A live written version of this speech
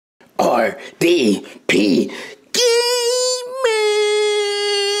R.D.P.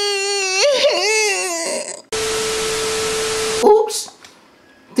 Oops.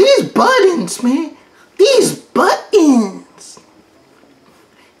 These buttons, man. These buttons.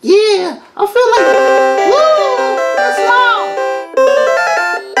 Yeah, I feel like... Whoa, that's loud.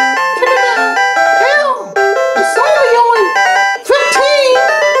 Turn it down. Hell, it's only on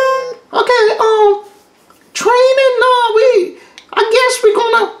 15. Okay, training, no, I guess we're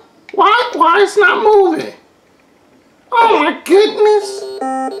gonna... Why it's not moving? Oh my goodness.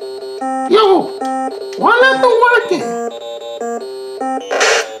 Yo, why nothing working?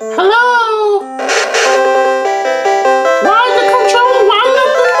 Hello? Why nothing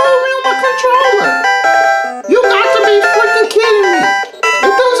moving on my controller? You got to be freaking kidding me.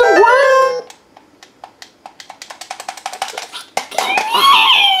 It doesn't work?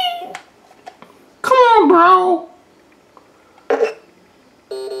 Come on, bro.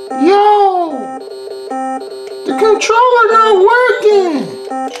 Yo, the controller not working.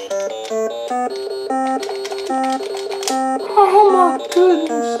 Oh my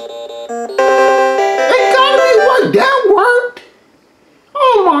goodness. It gotta be what that worked.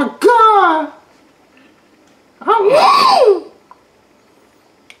 Oh my God.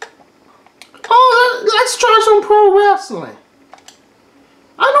 Let's try some pro wrestling.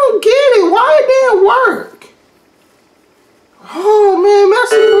 I don't get it. Why it didn't work? Oh man,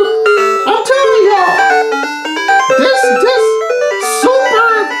 I'm telling y'all, this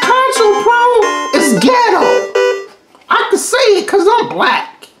Super Console Pro is ghetto. I can say it because I'm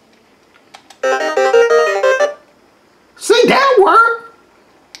black. See, that worked.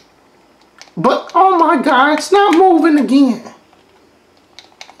 But oh my God, it's not moving again.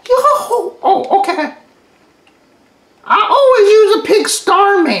 Yo, oh okay. I always use a pick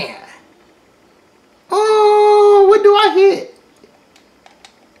Starman. Oh, what do I hit?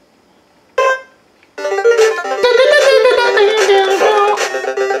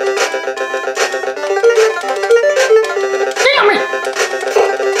 Damn it!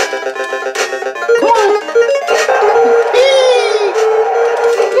 Come on!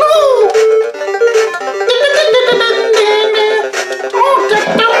 No! Oh,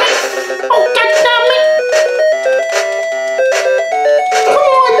 goddammit! Oh, goddammit! Come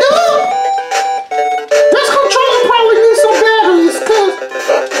on, dude! This controller probably needs some batteries, cause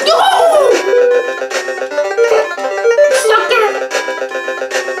yo! Sucker!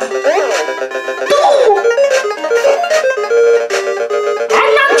 Dude!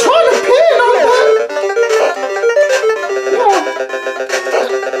 I'm not trying to pin on that. Yo.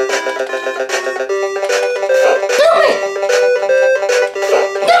 Damn it!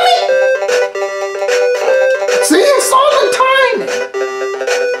 Damn it! See, it's all the timing.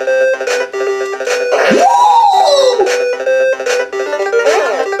 Woo!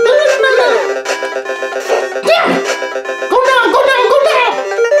 Damn it! Go down, go down, go down!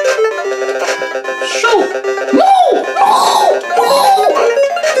 Shoot! No! No! No!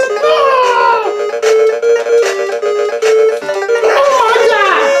 Ah! Oh my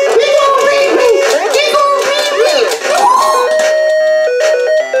God! He gonna beat me! He gonna beat me!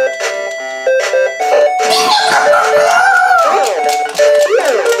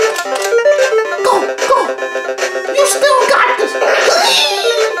 Go! Go! You still got this!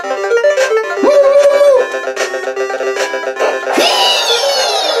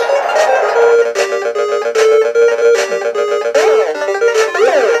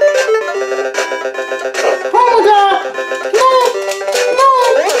 Oh my God! No! No!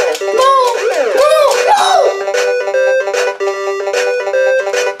 No! No! No!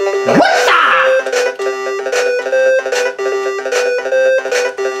 What the?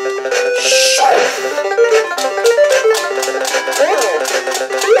 Shoot!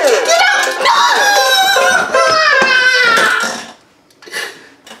 Get out! No!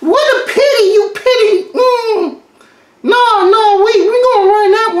 What a pity, you pity! No, we gonna run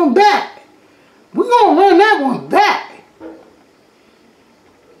that one back. We're gonna run that one back.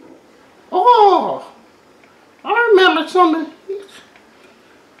 Oh, I remember something.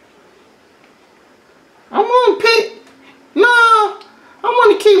 I'm gonna pick. No, I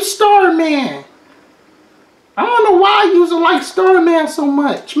want to keep Starman. I don't know why I usually like Starman so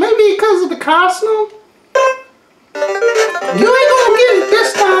much. Maybe because of the costume. You ain't gonna get it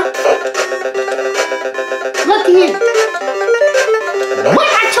this time. Lucky hit. What?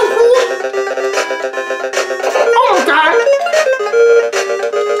 I took wood? Oh my God.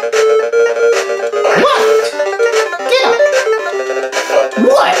 What? Get up.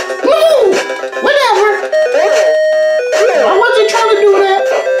 What? Move. Whatever. I wasn't trying to do that.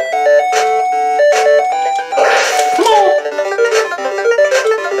 Come on.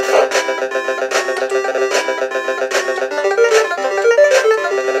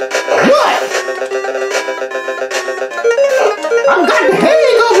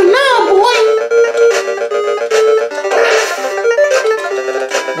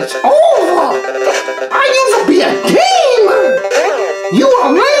 It's over. I used to be a gamer. You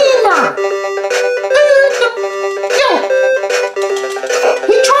a lamer. Yo,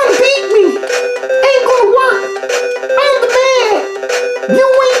 he trying to beat me. Ain't gonna work. I'm the man. You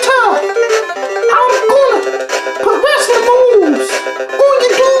ain't tough. I'm gonna put wrestling moves on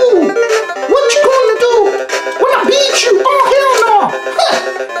you, dude. What you gonna do when I beat you? Oh, hell no. Huh.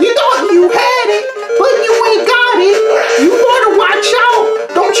 You thought you had it, but you ain't got it. You better watch out.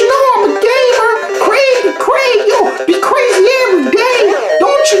 Don't you know I'm a gamer? Crazy, yo, be crazy every day.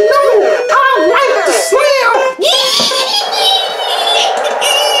 Don't you know I like to slam? Yeah.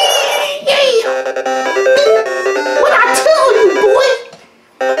 What I tell you, boy?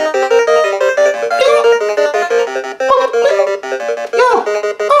 Yo,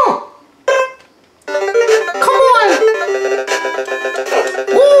 come on.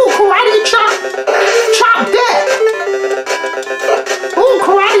 Ooh, karate chop. Chop that. Ooh,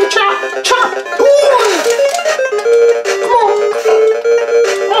 karate chop. Chop. Ooh. Come on.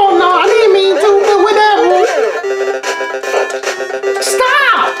 Oh, no, I didn't mean to, but whatever.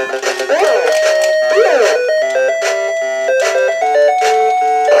 Stop.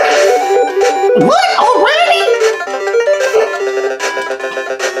 What? Already?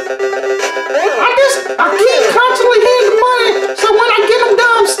 I keep constantly hitting the button, so when I get them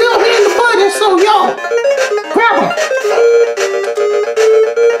done, I'm still hitting the button, so yo, grab them.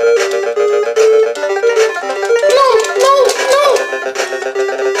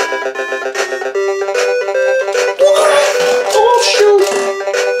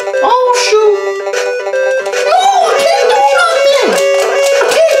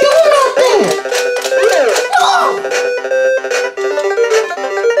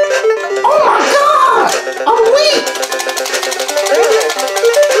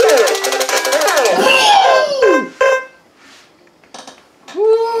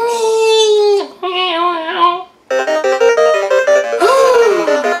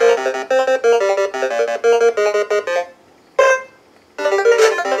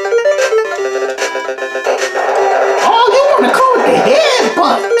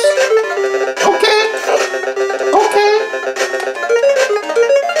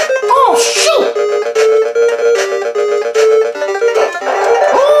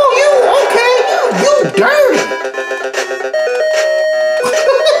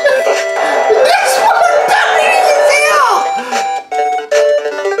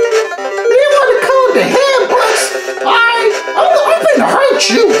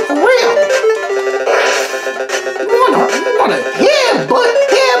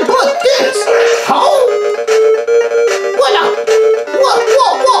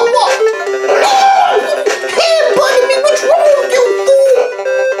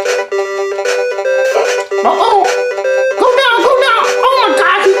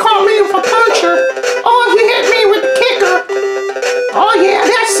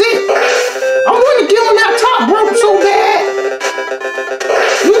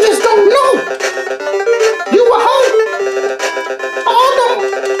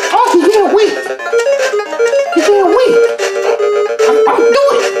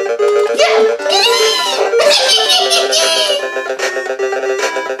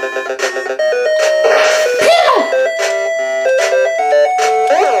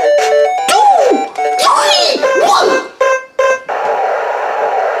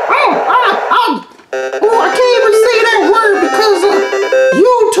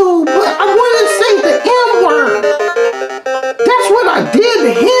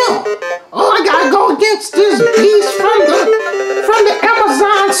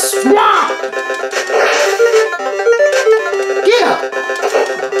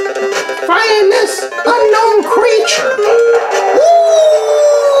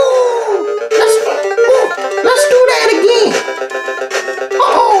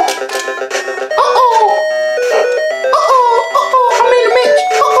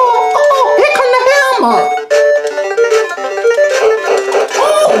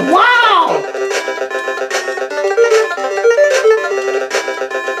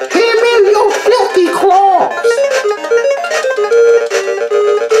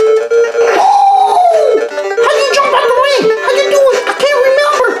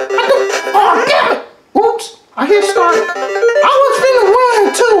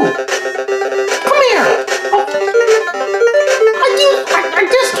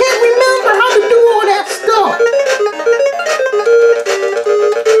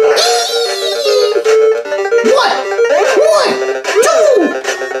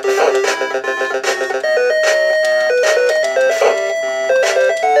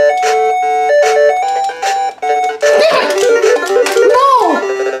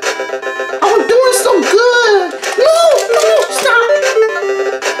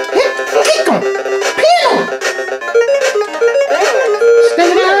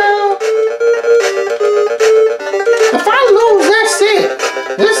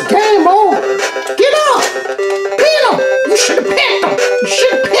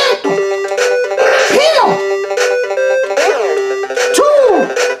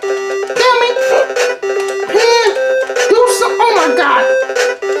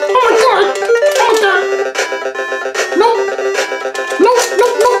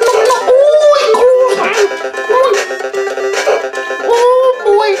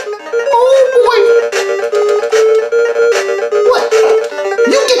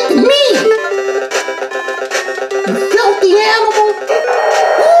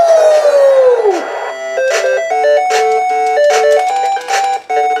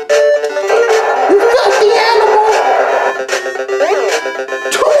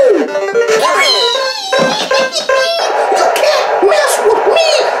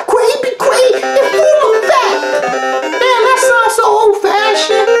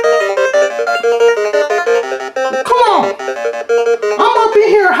 up in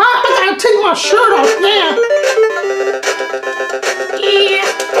here hot. I gotta take my shirt off now. Yeah.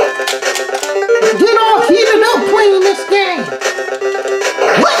 Get all heated up playing this game.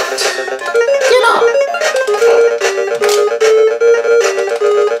 What? Get up.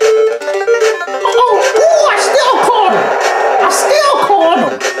 Oh, I still caught him. I still caught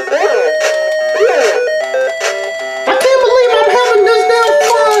him. I can't believe I'm having this damn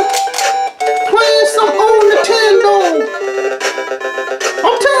fun playing some old Nintendo.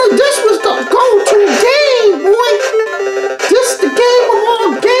 I'm telling you, this was the go-to game, boy. This the game of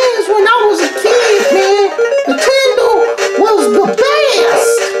all games when I was a kid, man. Nintendo was the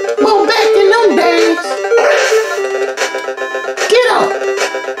best. Well, back in them days. Get up.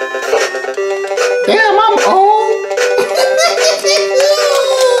 Damn, I'm old.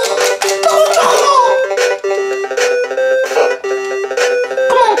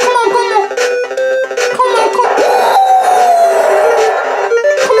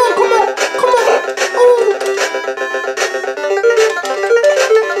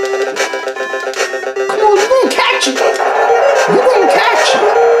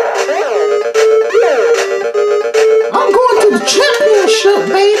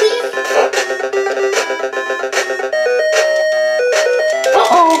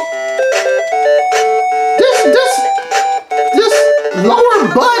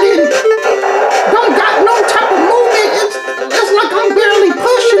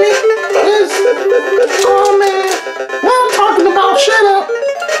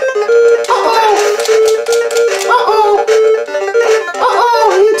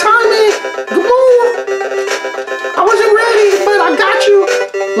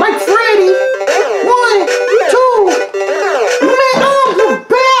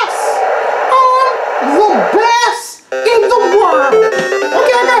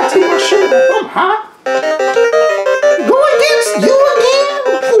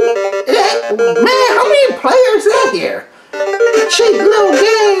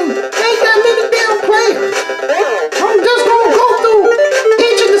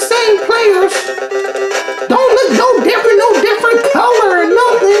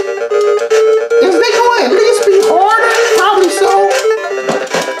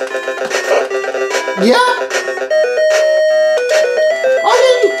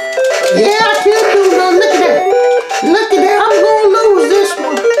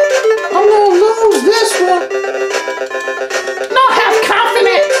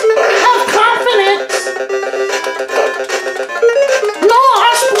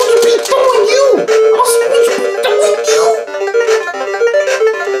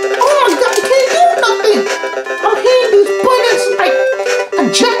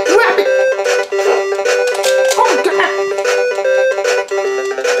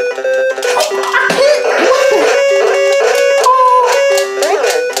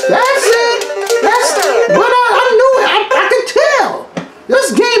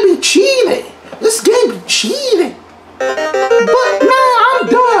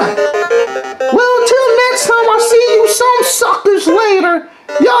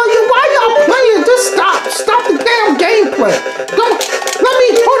 Y'all